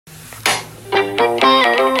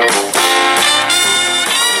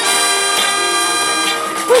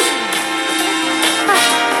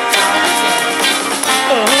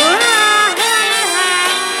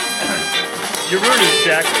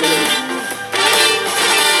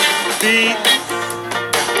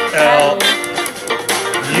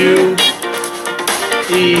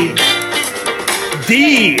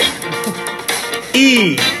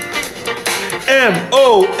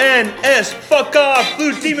fuck off.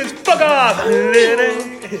 Blue Demons, fuck off. I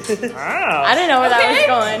didn't know where that was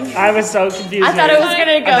going. I was so confused. I thought it was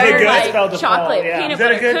going to go spelled like chocolate, yeah. peanut Is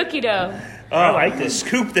that a butter, good- cookie dough. I like this.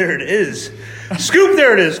 Scoop, there it is. Scoop,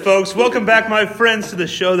 there it is, folks. Welcome back, my friends, to the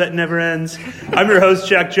show that never ends. I'm your host,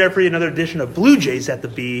 Jack Jeffrey, another edition of Blue Jays at the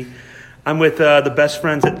B. I'm with the best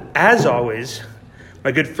friends, as always,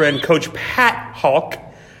 my good friend, Coach Pat Hawk,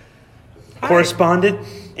 correspondent,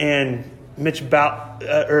 and Mitch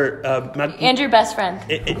And your best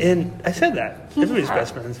friend. and I said that. Everybody's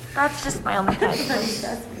best friends. That's just my only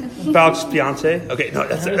title. Balk's fiance. Okay, no,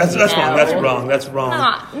 that's wrong. That's wrong.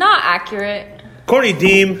 Not accurate. Courtney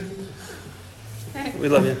Deem. We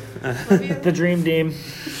love you. The Dream Team.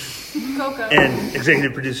 Coco. And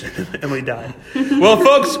executive producer Emily Dye. Well,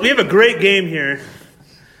 folks, we have a great game here.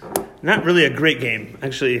 Not really a great game,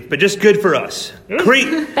 actually, but just good for us.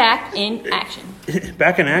 Great. Back in action.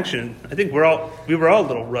 Back in action. I think we were all a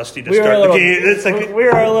little rusty to We were start a little, the game. It's like we were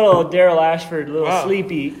a little Daryl Ashford, a little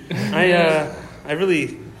sleepy. I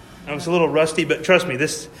was a little rusty, but trust me,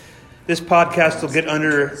 this podcast will get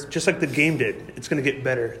under just like the game did. It's going to get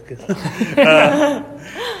better.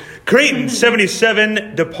 Creighton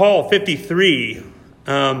 77, DePaul 53.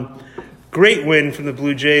 Great win from the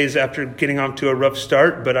Blue Jays after getting off to a rough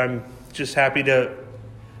start, but I'm just happy to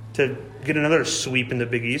get another sweep in the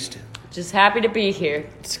Big East. Just happy to be here.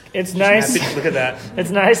 It's nice. Look at that.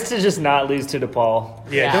 It's nice to just not lose to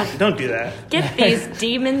DePaul. Yeah. Don't do that. Get these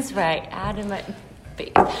demons right out of my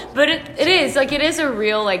face. But it is a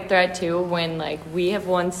real threat too when we have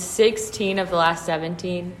won 16 of the last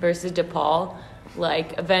 17 versus DePaul.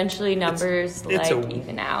 Eventually numbers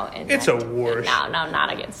even out. And it's a wash. No,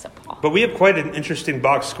 not against DePaul. But we have quite an interesting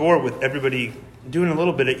box score with everybody doing a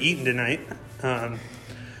little bit of eating tonight.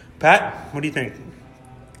 Pat, what do you think?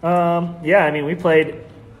 Yeah, I mean, we played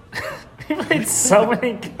so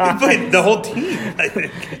many guys. We played the whole team, I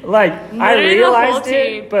think. I realized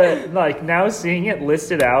it, but now seeing it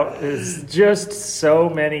listed out is just so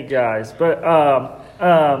many guys.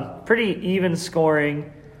 But pretty even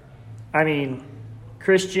scoring. I mean,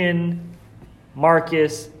 Christian,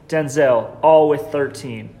 Marcus, Denzel, all with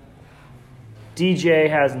 13. DJ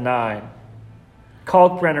has 9.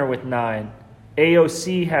 Kalkbrenner with 9.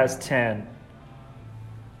 AOC has 10.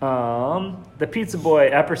 The pizza boy,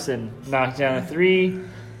 Epperson, knocked down a 3.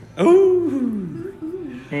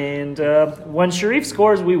 Ooh. And when Sharif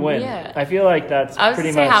scores, we win. Yeah. I feel like that's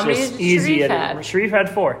pretty much just easy. Sharif had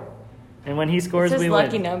 4. And when he scores, It's his we win.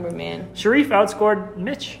 lucky number, man. Sharif outscored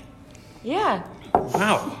Mitch. Yeah.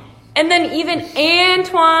 Wow. And then even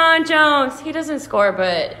Antoine Jones, he doesn't score,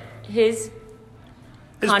 but his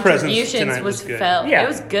contributions was felt. Yeah. It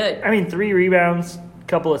was good. I mean, 3 rebounds,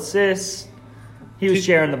 couple assists. He was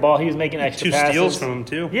sharing the ball. He was making extra passes. 2 steals from him,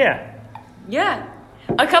 too. Yeah. Yeah.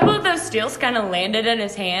 A couple of those steals kind of landed in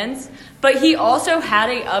his hands, but he also had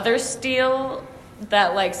a other steal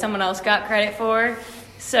that someone else got credit for.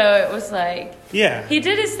 So it was yeah. He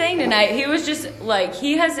did his thing tonight. He was just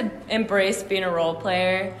he has embraced being a role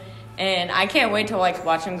player, and I can't wait to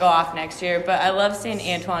watch him go off next year. But I love seeing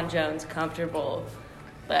Antoine Jones comfortable.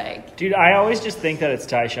 Dude, I always just think that it's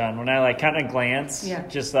Tyshawn. When I kind of glance, Yeah.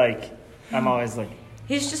 just I'm always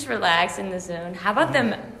He's just relaxed in the zone. How about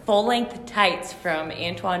them full-length tights from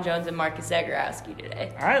Antoine Jones and Marcus Zagorowski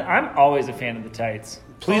today? I'm always a fan of the tights.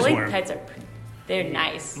 Please wear Full-length them. tights they're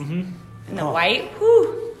nice. Mm-hmm. And the white,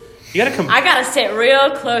 whew. You gotta I gotta sit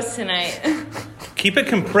real close tonight. keep it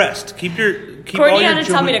compressed. Keep Courtney all your had to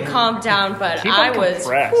tell me to joints- calm down, but Keep I them was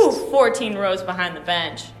compressed. 14 rows behind the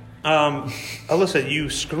bench. Alyssa, you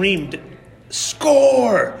screamed,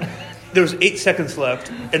 "Score!" There was 8 seconds left,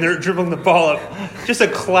 and they're dribbling the ball up. Just a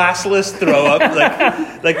classless throw up.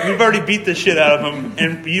 We've already beat the shit out of them,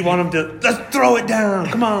 and you want them to, let's throw it down.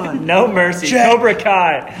 Come on. No mercy. Check. Cobra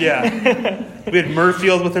Kai. Yeah. We had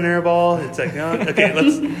Murfield with an air ball. It's okay,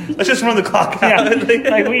 let's just run the clock out.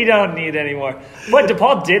 Yeah. We don't need any more. But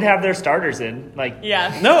DePaul did have their starters in.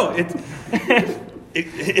 Yeah. No, it's...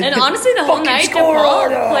 And honestly, the whole Fucking night, score DePaul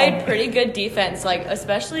on 'em. played pretty good defense,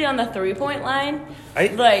 especially on the three-point line. I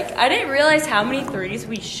didn't realize how many threes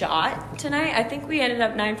we shot tonight. I think we ended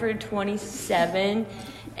up 9 for 27,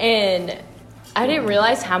 and I didn't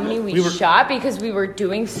realize how many we shot because we were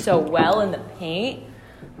doing so well in the paint.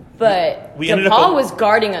 But DePaul was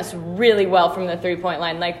guarding us really well from the three-point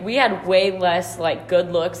line. We had way less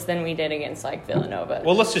good looks than we did against Villanova.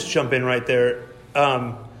 Well, let's just jump in right there.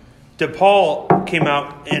 DePaul came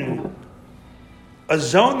out in a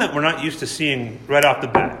zone that we're not used to seeing right off the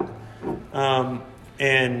bat.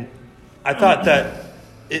 And I thought that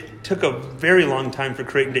it took a very long time for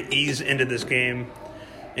Creighton to ease into this game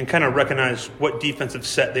and kind of recognize what defensive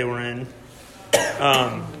set they were in.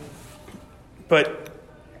 But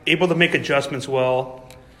able to make adjustments well.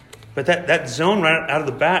 But that zone right out of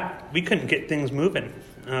the bat, we couldn't get things moving.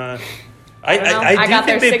 I got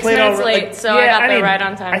there 6 minutes late, so I got there right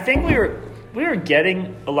on time. I think we were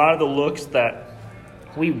getting a lot of the looks that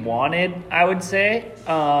we wanted, I would say.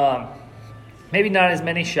 Maybe not as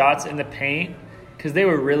many shots in the paint because they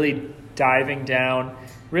were really diving down,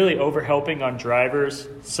 really overhelping on drivers.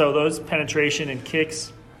 So those penetration and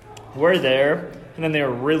kicks were there, and then they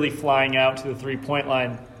were really flying out to the three-point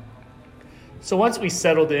line. So once we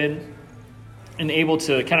settled in and able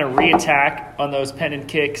to kind of re-attack on those pen and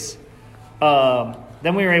kicks,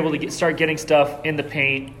 then we were able to start getting stuff in the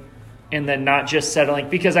paint and then not just settling.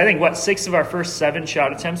 Because I think, 6 of our first 7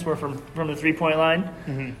 shot attempts were from the three-point line.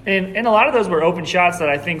 Mm-hmm. And a lot of those were open shots that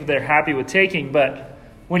I think they're happy with taking. But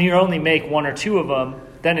when you only make 1 or 2 of them,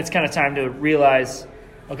 then it's kind of time to realize,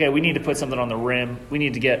 okay, we need to put something on the rim. We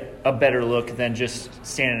need to get a better look than just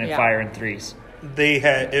standing and firing threes. They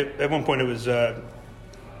had, at one point it was, I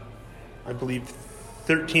believe,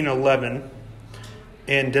 13-11.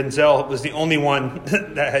 And Denzel was the only one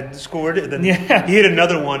that had scored. And then he hit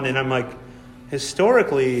another one, and I'm like,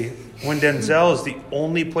 historically, when Denzel is the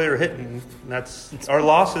only player hitting, that's our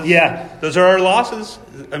losses. Yeah. Those are our losses.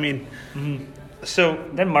 I mean, so.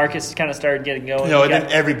 Then Marcus kind of started getting going. No, and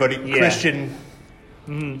then everybody,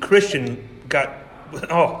 Christian got,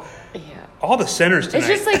 all the centers tonight.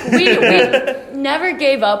 It's just like we never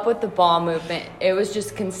gave up with the ball movement. It was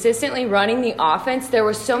just consistently running the offense. There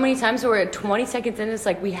were so many times where we're at 20 seconds in, it's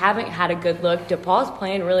like we haven't had a good look. DePaul's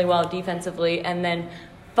playing really well defensively, and then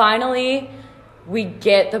finally we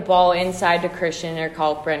get the ball inside to Christian or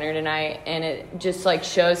Kalkbrenner tonight, and it just like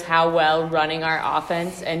shows how well running our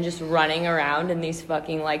offense and just running around in these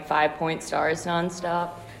fucking like 5-point stars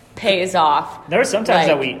nonstop pays off. There were some times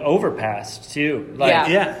that we overpassed too.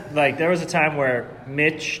 Like there was a time where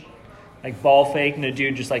Mitch ball faked and the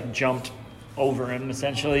dude just jumped over him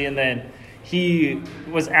essentially, and then he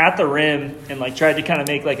was at the rim and tried to kind of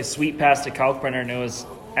make a sweet pass to Kalkbrenner, and it was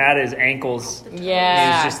at his ankles.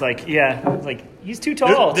 Yeah. He was just he's too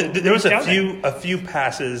tall. There was a few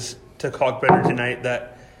passes to Kalkbrenner tonight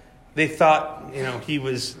that they thought, he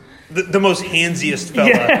was the most handsiest fella.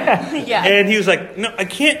 Yeah. And he was like, no, I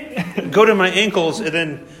can't go to my ankles, and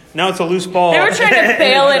then now it's a loose ball. They were trying to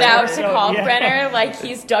bail it out to Kalkbrenner like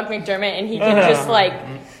he's Doug McDermott and he can just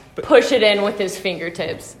push it in with his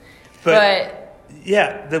fingertips. But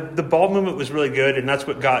yeah, the ball movement was really good, and that's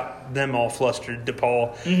what got them all flustered.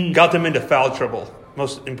 DePaul got them into foul trouble,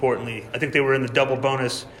 most importantly. I think they were in the double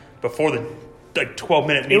bonus before the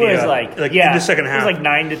 12-minute media. It was in the second half. It was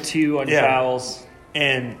 9-2 on fouls.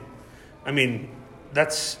 And I mean,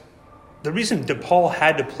 that's the reason DePaul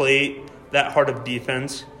had to play that hard of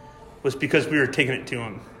defense was because we were taking it to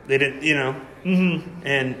them. They didn't,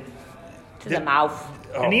 and to the mouth.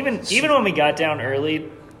 Oh, and even when we got down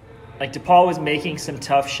early, DePaul was making some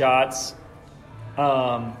tough shots,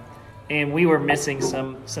 and we were missing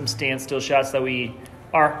some standstill shots that we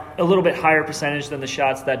are a little bit higher percentage than the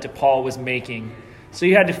shots that DePaul was making. So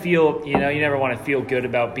you had to feel, you never want to feel good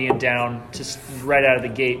about being down just right out of the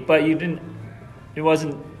gate. But it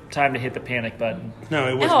wasn't time to hit the panic button. No,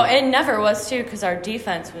 it wasn't. No, it never was, too, because our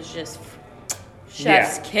defense was just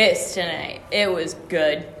chef's kiss tonight. It was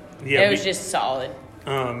good. Yeah, it was just solid.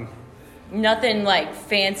 Nothing,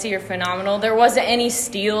 fancy or phenomenal. There wasn't any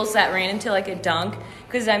steals that ran into, a dunk.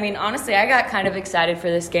 Because, honestly, I got kind of excited for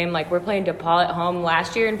this game. We're playing DePaul at home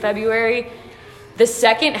last year in February. The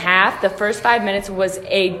second half, the first 5 minutes was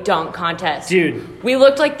a dunk contest. Dude. We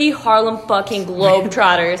looked like the Harlem fucking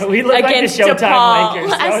Globetrotters we looked against like the DePaul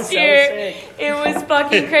Lakers. last year. It was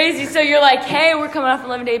fucking crazy. So you're like, hey, we're coming off an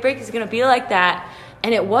 11-day break. It's going to be like that.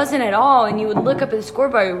 And it wasn't at all. And you would look up at the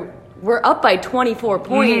scoreboard. We're up by 24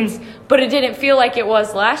 points. But it didn't feel like it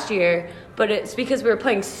was last year. But it's because we were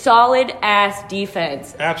playing solid-ass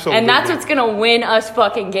defense. Absolutely. And that's what's going to win us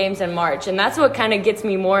fucking games in March. And that's what kind of gets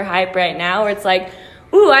me more hype right now, where it's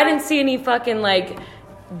ooh, I didn't see any fucking,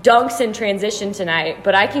 dunks in transition tonight.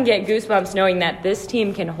 But I can get goosebumps knowing that this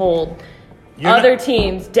team can hold other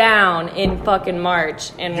teams down in fucking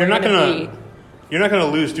March. And you're not going to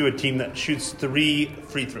lose to a team that shoots 3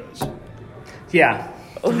 free throws. Yeah.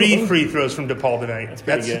 3 free throws from DePaul tonight. That's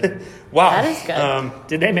pretty good. Wow. That is good.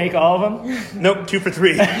 Did they make all of them? Nope, 2 for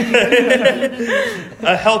 3.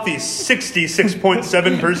 A healthy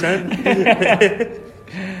 66.7%.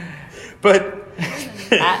 But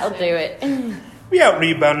that'll do it. We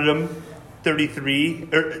out-rebounded them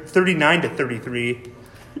 39 to 33.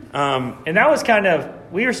 And that was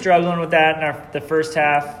we were struggling with that in the first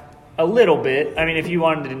half. a little bit. I mean, if you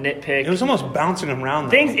wanted to nitpick. It was almost bouncing around.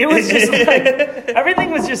 Things. It was just like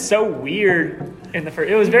everything was just so weird in the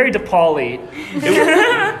first. It was very DePaul-y.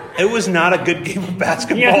 It was not a good game of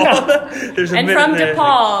basketball. Yeah. There's a And minute from there.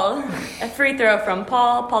 DePaul, a free throw from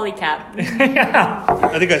Paul Polycap.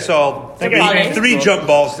 I think I saw three jump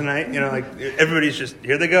balls tonight. You know, like everybody's just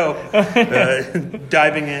here they go,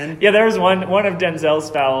 diving in. Yeah, there was one of Denzel's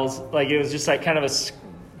fouls. Like it was just like kind of a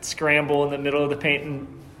scramble in the middle of the paint, and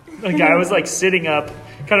the guy was like sitting up,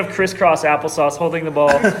 kind of crisscross applesauce, holding the ball,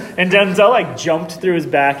 and Denzel like jumped through his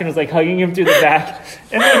back and was like hugging him through the back,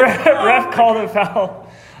 and the ref called a foul.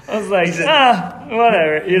 I was like,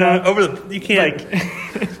 whatever, you know. You can't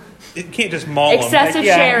you can't just maul them. Excessive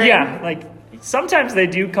sharing. Yeah, like sometimes they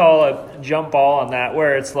do call a jump ball on that,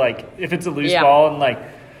 where it's like if it's a loose Yeah. ball and like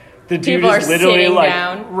the dude People is are literally sitting like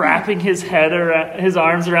down. wrapping his head around, his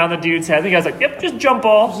arms around the dude's head. The guy's like, "Yep, just jump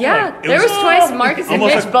ball." Yeah, It there was was twice Marcus and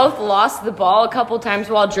almost Mitch like- both lost the ball a couple times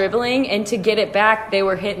while dribbling, and to get it back, they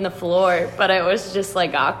were hitting the floor, but it was just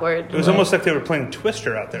like awkward. It was almost like they were playing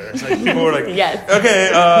Twister out there. It's like people were like, Yes.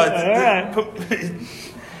 okay,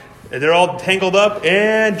 they're all tangled up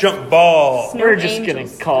and jump ball. We're just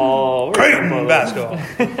Angels. gonna call Creighton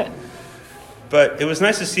basketball. But it was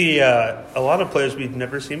nice to see a lot of players we've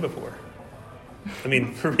never seen before. I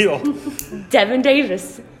mean, for real. Devin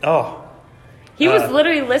Davis. Oh, He was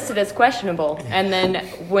literally listed as questionable. And then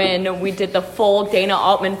when we did the full Dana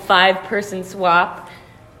Altman 5-person swap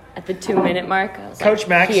at the 2-minute mark, I was Coach like,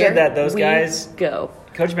 Mack "Here said that those we guys- go."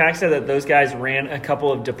 Coach Mack said that those guys ran a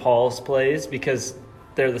couple of DePaul's plays because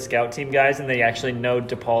they're the scout team guys and they actually know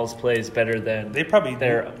DePaul's plays better than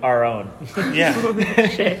they're our own. yeah.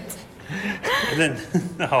 Shit. And then,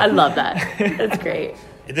 I love that. That's great.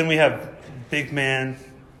 And then we have big man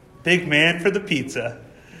for the pizza.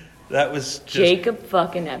 That was just, Jacob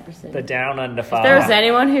fucking Epperson. The down If undefined. there was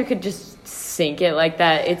anyone who could just sink it like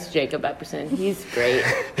that, it's Jacob Epperson. He's great.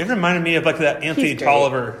 It reminded me of like that Anthony He's great.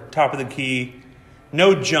 Tolliver, top of the key,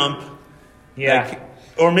 no jump. Yeah. Like,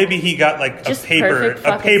 or maybe he got like Just a paper perfect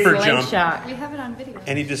fucking jump, slingshot. We have it on video.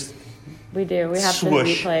 and he just We do. We have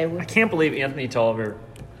Swoosh. to replay. I can't believe Anthony Tolliver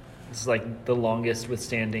is like the longest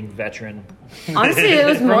withstanding veteran. Honestly, it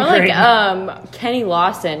was more Creighton. like Kenny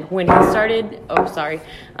Lawson when he started.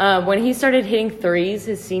 When he started hitting threes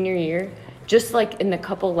his senior year. Just like in the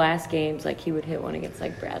couple last games, like he would hit one against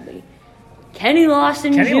like Bradley. Kenny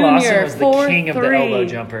Lawson Kenny Jr. Lawson was the 4-3. king of the elbow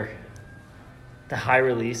jumper. The high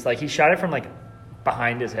release, like he shot it from like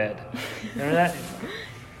behind his head. Remember that?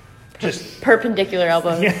 just Perpendicular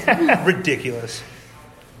elbows. ridiculous.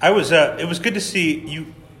 It was good to see you.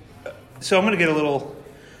 So I'm going to get a little.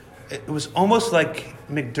 It was almost like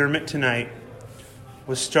McDermott tonight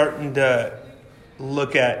was starting to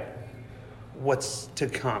look at what's to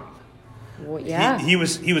come. Well, yeah. He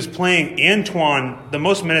was playing Antoine, the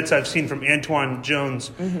most minutes I've seen from Antoine Jones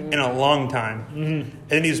in a long time. Mm-hmm.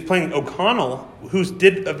 And he was playing O'Connell, who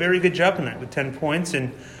did a very good job tonight with 10 points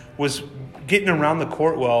and was getting around the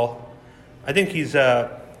court well. I think he's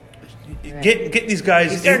get these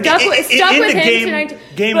guys Stuck with him tonight,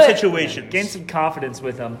 game but- situations. Gain some confidence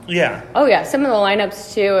with him. Yeah. Oh yeah, some of the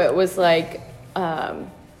lineups too. It was like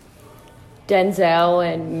Denzel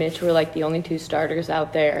and Mitch were like the only two starters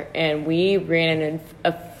out there, and we ran an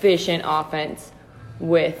efficient offense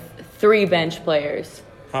with 3 bench players.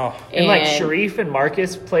 Oh, And like Sharif and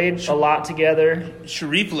Marcus played a lot together.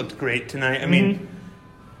 Sharif looked great tonight. I mean,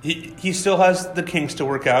 he still has the kinks to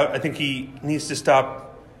work out. I think he needs to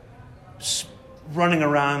stop running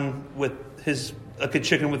around with his like a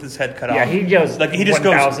chicken with his head cut Yeah, off. he goes like he just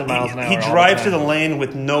 1,000 goes. miles an hour He all the drives to time. the lane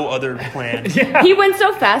with no other plan. He went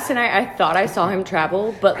so fast tonight. I thought I saw him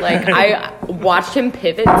travel, but like I watched him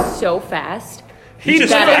pivot so fast. He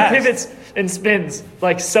just just like fast. pivots and spins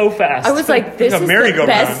like so fast. I was like, this Like a is the merry-go-round.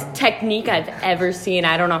 best technique I've ever seen.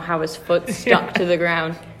 I don't know how his foot stuck to the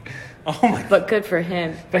ground, Oh my! but good for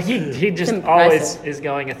him. but he just It's always impressive. is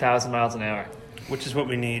going 1,000 miles an hour. Which is what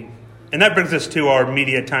we need, and that brings us to our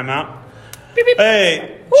media timeout.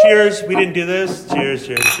 Hey, cheers! We didn't do this. Cheers!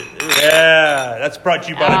 Yeah, that's brought to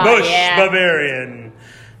you by the Oh, Bush yeah. Bavarian,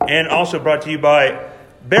 and also brought to you by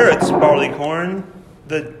Barrett's Barley Corn,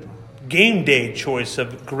 the game day choice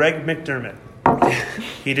of Greg McDermott.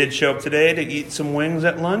 He did show up today to eat some wings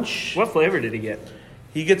at lunch. What flavor did he get?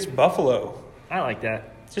 He gets buffalo. I like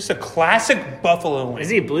that. It's just a classic buffalo wing. Is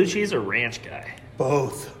he a blue cheese or ranch guy?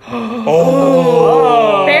 Both. Barrett's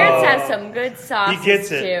has some good sauces He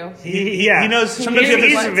gets it. too. He knows. Sometimes you have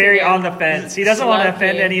He's to, very on the fence. He doesn't want to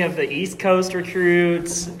offend Lucky. any of the East Coast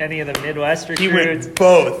recruits, any of the Midwest he recruits. went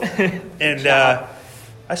both, and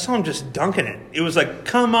I saw him just dunking it. It was like,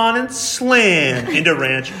 come on and slam into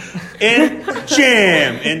ranch and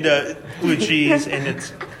jam into blue cheese. And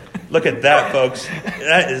it's, look at that, folks.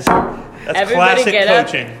 That's classic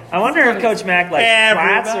coaching. I wonder if Coach Mack likes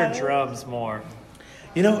flats or drums more.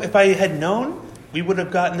 You know, if I had known, we would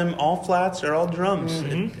have gotten them all flats or all drums.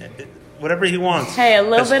 Whatever he wants. Hey, a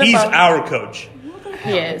little bit of he's both. Our coach.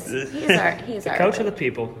 He is. He's our coach of the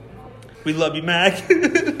people. We love you, Mac.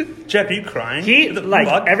 Jeff, are you crying?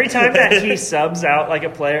 Every time that he subs out like a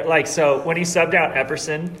player, like so when he subbed out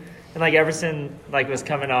Epperson, and like Epperson like was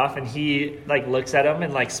coming off, and he like looks at him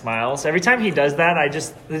and like smiles. Every time he does that, it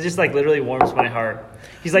just like literally warms my heart.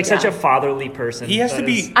 He's like such a fatherly person. He has to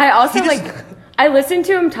be. I also I listen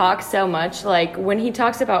to him talk so much. Like when he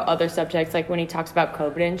talks about other subjects, like when he talks about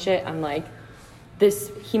COVID and shit, I'm like,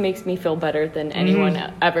 he makes me feel better than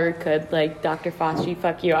anyone ever could. Like, Dr. Fauci,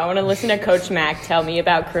 fuck you. I want to listen to Coach Mack tell me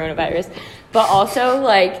about coronavirus. But also,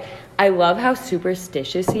 like, I love how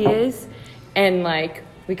superstitious he is. And, like,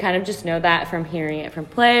 we kind of just know that from hearing it from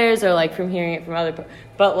players or, like, from hearing it from other.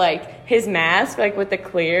 But, like, his mask, like, with the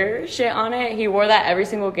clear shit on it, he wore that every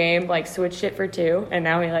single game, like, switched it for 2. And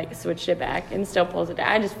now he, like, switched it back and still pulls it down.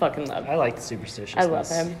 I just fucking love him. I like the superstitiousness. I love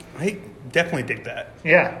him. I definitely dig that.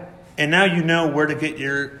 Yeah. And now you know where to get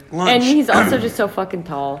your lunch. And he's also just so fucking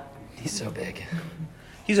tall. He's so big.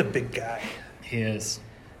 He's a big guy. He is.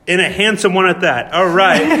 And a handsome one at that. All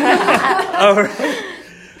right. All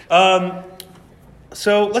right.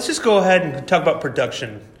 So let's just go ahead and talk about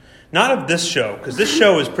production. Not of this show, because this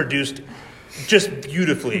show is produced just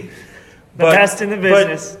beautifully. The best in the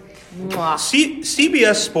business.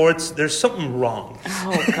 CBS Sports, there's something wrong.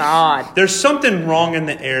 Oh, God. There's something wrong in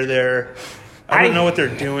the air there. I don't know what they're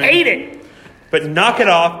doing. Hate it. But knock it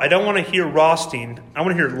off. I don't want to hear Rothstein. I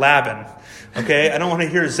want to hear Lavin. Okay? I don't want to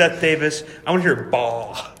hear Zeth Davis. I want to hear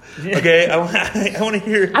Ball. Okay? I want to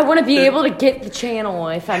hear... I want to be able to get the channel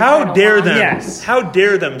if I'm... How dare them? Yes. How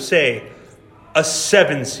dare them say a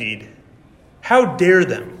 7 seed? How dare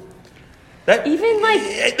them? That even like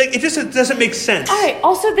it just doesn't make sense. All right.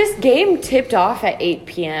 Also, this game tipped off at 8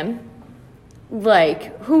 p.m.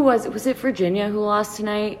 Like, who was it? Was it Virginia who lost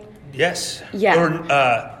tonight? Yes. Yeah.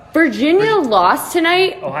 Or, Virginia lost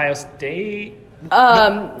tonight. Ohio State.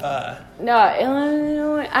 No,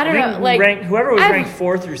 Illinois. I don't know. Like whoever was ranked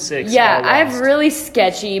 4 through 6. Yeah, I have really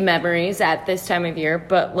sketchy memories at this time of year.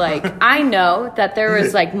 But like, I know that there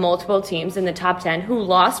was like multiple teams in the top 10 who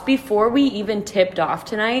lost before we even tipped off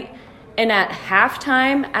tonight. And at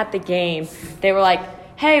halftime at the game, they were like,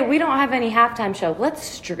 "Hey, we don't have any halftime show. Let's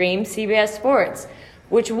stream CBS Sports,"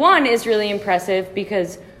 which one is really impressive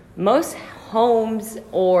because most homes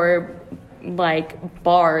or like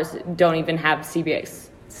bars don't even have CBS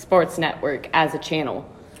Sports Network as a channel.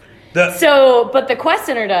 But the Quest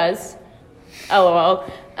Center does. LOL.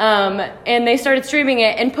 And they started streaming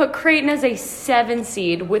it and put Creighton as a 7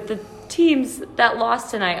 seed with the teams that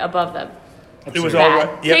lost tonight above them. It was all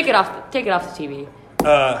right. Yep. Take it off the TV.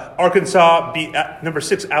 Arkansas beat number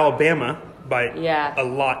 6 Alabama by a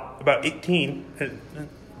lot, about 18.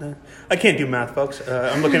 I can't do math, folks.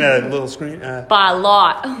 I'm looking at a little screen. By a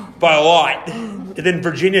lot. By a lot. And then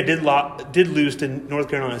Virginia did lose to North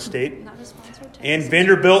Carolina State. And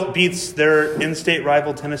Vanderbilt beats their in-state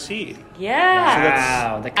rival Tennessee.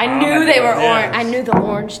 Yeah. Wow. I knew they were orange. I knew the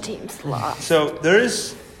orange teams lost. So there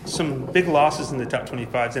is some big losses in the top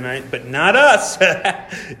 25 tonight, but not us.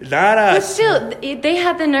 Not us. But still, they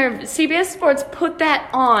had the nerve. CBS Sports put that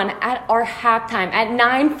on at our halftime at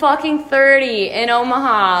 9:30 in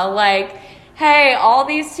Omaha. Like, hey, all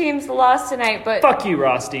these teams lost tonight, but fuck you,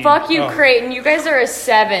 Rothstein. Fuck you, Creighton. You guys are a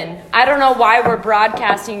 7. I don't know why we're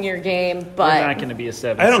broadcasting your game, but we're not going to be a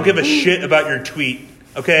 7. I don't give a shit about your tweet.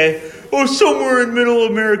 Okay? Oh, somewhere in Middle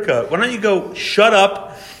America. Why don't you go shut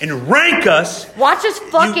up and rank us? Watch us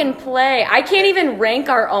fucking play. I can't even rank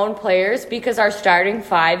our own players because our starting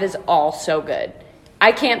 5 is all so good.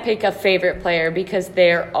 I can't pick a favorite player because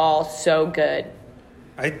they're all so good.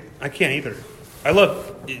 I can't either. I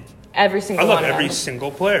love every single one. I love every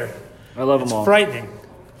single player. I love them all. It's frightening.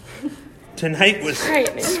 Tonight was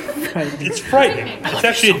frightening. It's frightening. It's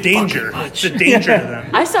actually a danger. It's a danger to them.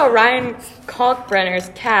 I saw Ryan Kalkbrenner's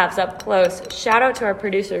calves up close. Shout out to our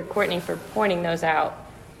producer Courtney for pointing those out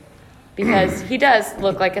because he does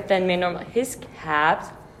look like a thin man normally. His calves.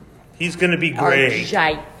 He's gonna be great. He's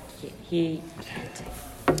gonna be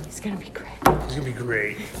great. He's gonna be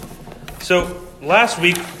great. So last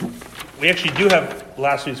week, we actually do have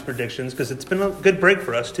last week's predictions because it's been a good break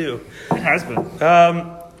for us too. It has been.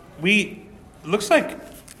 Looks like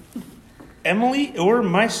Emily or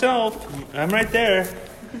myself. I'm right there.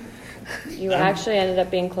 You actually ended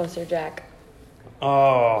up being closer, Jack.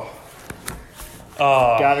 Oh.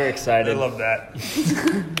 Got her excited. I love that.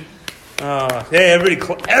 Hey, everybody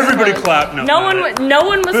clap. No one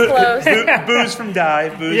was close. Booze from Die.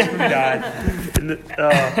 Booze from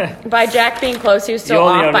Die. By Jack being close, he was still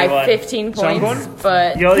You're the off by only one. 15 So I'm points. going-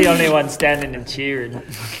 But You're the only one standing and cheering.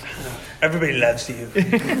 Everybody loves you.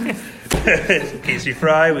 Casey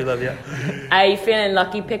Fry, we love you. are you feeling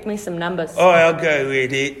lucky? Pick me some numbers. Oh, I'll go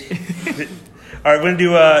with it. All right, we're going to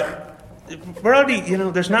do... we're already...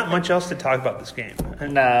 there's not much else to talk about this game.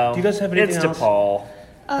 No. Do you guys have anything It's else? DePaul.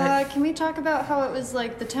 Can we talk about how it was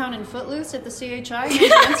like the town in Footloose at the CHI? No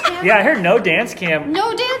dance camp? Yeah, I heard no dance camp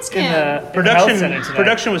No dance in camp. the in the health center tonight.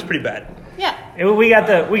 Production was pretty bad. Yeah. We got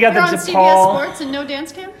the You're on CBS DePaul. Sports and no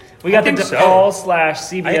dance camp? We got the I think so. DePaul /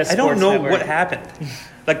 CBS I don't Sports know Network. what happened.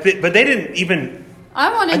 But they didn't even...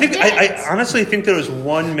 I wanted I think to dance. I honestly think there was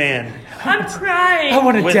one man. I'm crying. I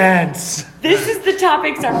want to With- dance. This is the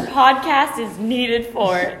topics our podcast is needed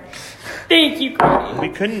for. Thank you, Courtney.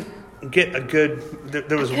 We couldn't get a good...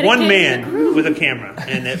 There was couldn't one get in the man groove. with a camera,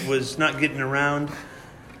 and it was not getting around.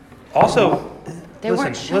 Also, They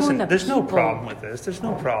weren't showing listen. the There's no people. problem with this. There's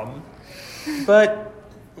no problem. But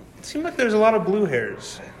it seemed like there's a lot of blue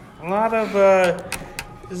hairs. A lot of...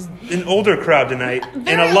 an older crowd tonight. And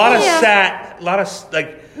a Very lot of old. a lot of,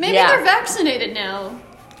 like... Maybe Yeah. they're vaccinated now.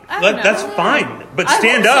 I don't know. That's fine. But I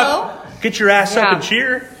stand hope up. Get your ass up Yeah. and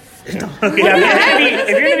cheer. Yeah, Yeah, if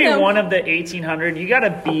you're gonna be them. one of the 1,800, you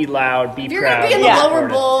gotta be loud, be If you're proud. going to be in the Yeah. lower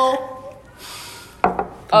bowl,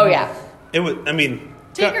 Oh, yeah. It was... I mean...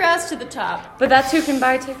 take your ass to the top. But that's who can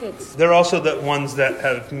buy tickets. They're also the ones that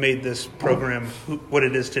have made this program what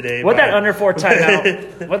it is today. What by- that under 4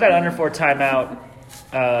 timeout? What that under 4 timeout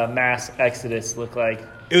mass exodus look like?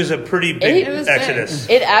 It was a pretty big It was exodus.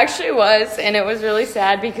 It actually was, and it was really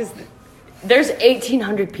sad because there's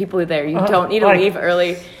 1,800 people there. You don't need to like- leave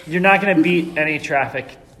early. You're not gonna beat any traffic.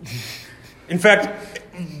 In fact,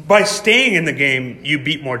 by staying in the game, you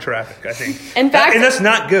beat more traffic, I think. In fact, and that's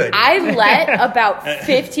not good. I let about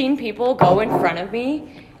 15 people go in front of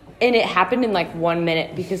me, and it happened in like 1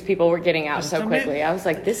 minute because people were getting out so a minute? quickly. I was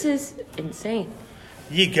like, this is insane.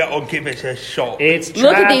 You gotta give it a shot. It's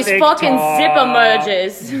Look at these traffic fucking talk. zip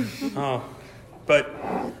emojis. Oh, but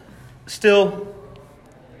still,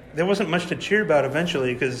 there wasn't much to cheer about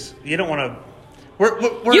eventually because you don't want to.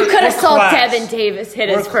 You could have saw class. Devin Davis hit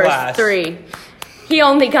We're his first class. 3. He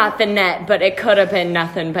only got the net, but it could have been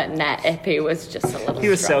nothing but net if he was just a little He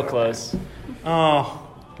was so stronger. close. Oh,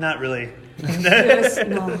 not really.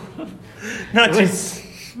 No. Not just.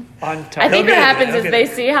 On I target. think He'll what get it, happens he'll is get they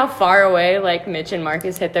it. see how far away like Mitch and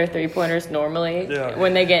Marcus hit their 3-pointers normally Yeah.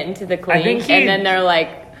 when they get into the clean, think he- and then they're like,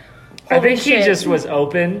 I "Holy think he shit." just was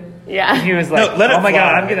open. Yeah. He was like, No, let it "Oh my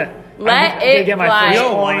god, fly. I'm gonna Let I'm gonna it get my fly. first We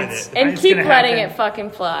all wanted points, it. and It's keep gonna letting happen." it fucking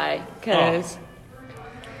fly because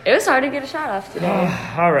it was hard to get a shot off today.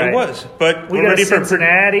 All right, It was, but We we're got ready for.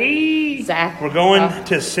 Cincinnati. Zach, We're going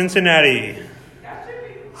to Cincinnati.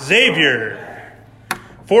 Xavier.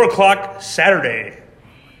 4 o'clock Saturday.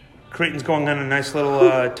 Creighton's going on a nice little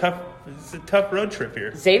it's a tough road trip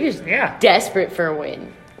here. Xavier's Yeah. desperate for a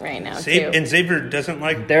win right now too. And Xavier doesn't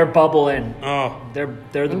like. They're bubbling. Oh, They're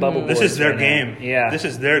the bubble. this boys is their right now. game. Yeah, This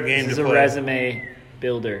is their game This is to a play. resume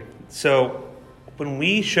builder. So when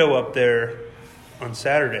we show up there on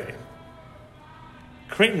Saturday,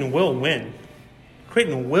 Creighton will win.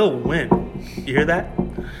 Creighton will win. You hear that?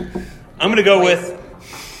 I'm going to go with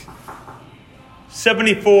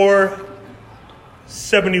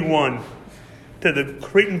 74-71 to the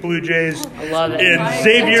Creighton Blue Jays. I love it. And Right.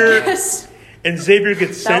 Xavier Yes. and Xavier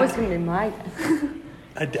gets That was sent. gonna be my guess.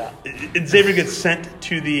 I doubt. And Xavier gets sent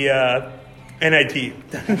to the NIT.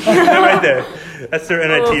 Right there. That's their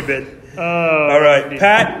NIT bid. All right,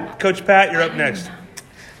 Pat, Coach Pat, you're up next.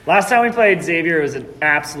 Last time we played Xavier, it was an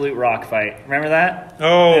absolute rock fight. Remember that?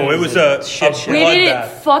 Oh, it was a shit show. We didn't bloodbath.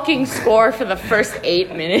 fucking score for the first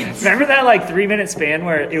 8 minutes. Remember that like 3-minute span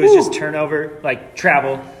where it was just turnover, like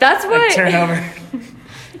travel, That's like what. turnover.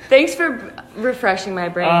 Thanks for refreshing my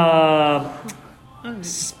brain.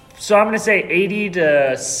 So I'm gonna say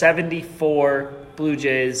 80-74 Blue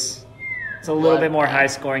Jays. It's a little Love bit more that. high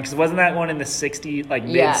scoring because wasn't that one in the 60s, like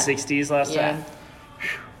mid Yeah. 60s last Yeah. time?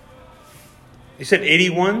 You said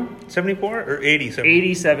 81-74 or 80-74?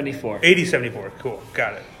 80-74. 80-74. Cool.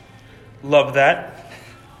 Got it. Love that.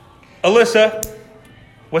 Alyssa,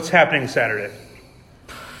 what's happening Saturday?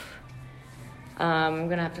 I'm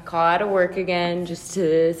gonna have to call out of work again just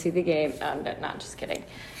to see the game. No, not just kidding.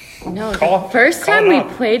 No, Call- the first call time it we up.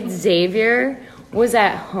 played Xavier was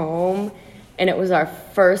at home, and it was our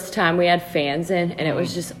first time we had fans in, and it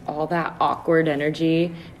was just all that awkward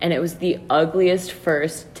energy, and it was the ugliest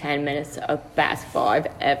first 10 minutes of basketball I've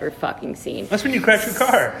ever fucking seen. That's when you crashed your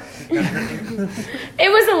car.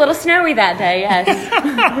 It was a little snowy that day, yes.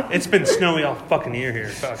 It's been snowy all fucking year here.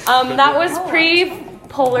 Fuck. That was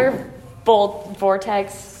pre-polar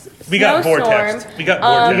vortex. We got vortexed. Snowstorm. We got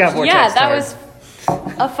vortexed. Yeah, that was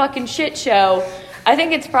a fucking shit show. I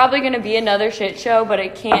think it's probably going to be another shit show, but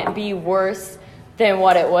it can't be worse than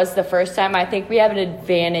what it was the first time. I think we have an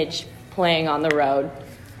advantage playing on the road,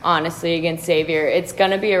 honestly, against Xavier. It's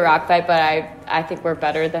going to be a rock fight, but I think we're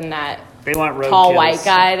better than that They want road tall kills. white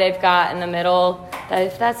guy they've got in the middle.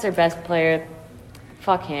 If that's their best player,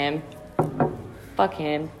 fuck him. Fuck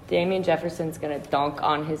him. Damian Jefferson's going to dunk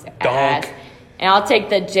on his ass. And I'll take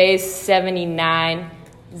the J79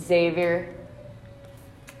 Xavier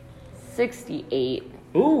 68.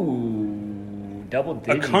 Ooh, double A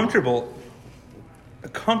digit. comfortable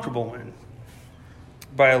win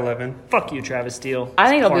by 11. Fuck you, Travis Steele. I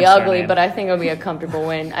think it'll be Porn ugly, star, but man. I think it'll be a comfortable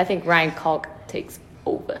win. I think Ryan Kalk takes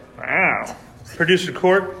over. Wow. Producer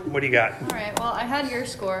Court, what do you got? All right. Well, I had your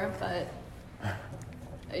score, but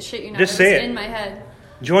shit, you know, Just it say was it. in my head.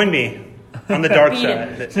 Join me on the dark Beat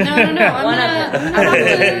side. No. One of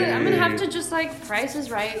I'm gonna have to just like Price is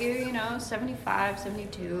Right you know, 75,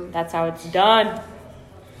 72. That's how it's done.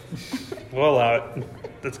 We'll allow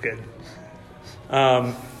it. That's good.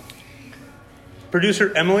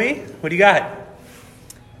 Producer Emily, what do you got?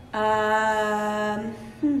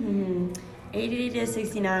 80 to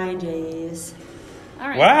 69 Jays. All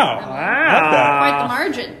right. Wow. Quite the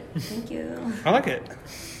margin. Thank you. I like it.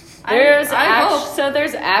 I hope.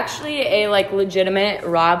 There's actually a like legitimate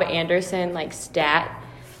Rob Anderson like stat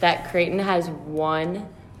that Creighton has won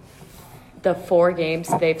the 4 games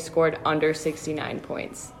they've scored under 69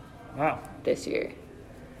 points Wow. this year.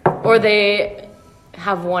 Or they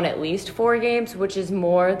have won at least 4 games, which is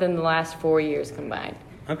more than the last 4 years combined.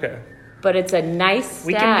 Okay. But it's a nice stat.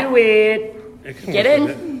 We can do it. I can Get work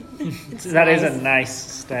it? with That is nice. a nice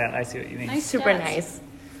stat. I see what you mean. Nice Super stats. nice.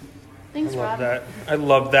 Thanks, I love Rob. that. I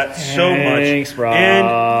love that so much. Thanks, Rob.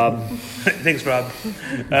 And thanks, Rob.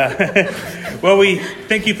 Well, we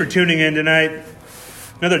thank you for tuning in tonight.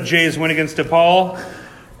 Another Jays win against DePaul.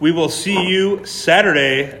 We will see you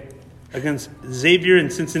Saturday against Xavier in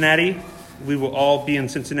Cincinnati. We will all be in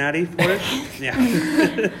Cincinnati for it. Yeah.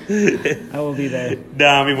 I will be there.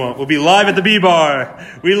 No, we won't. We'll be live at the B-Bar.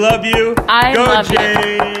 We love you. I Go love you.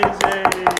 Jays.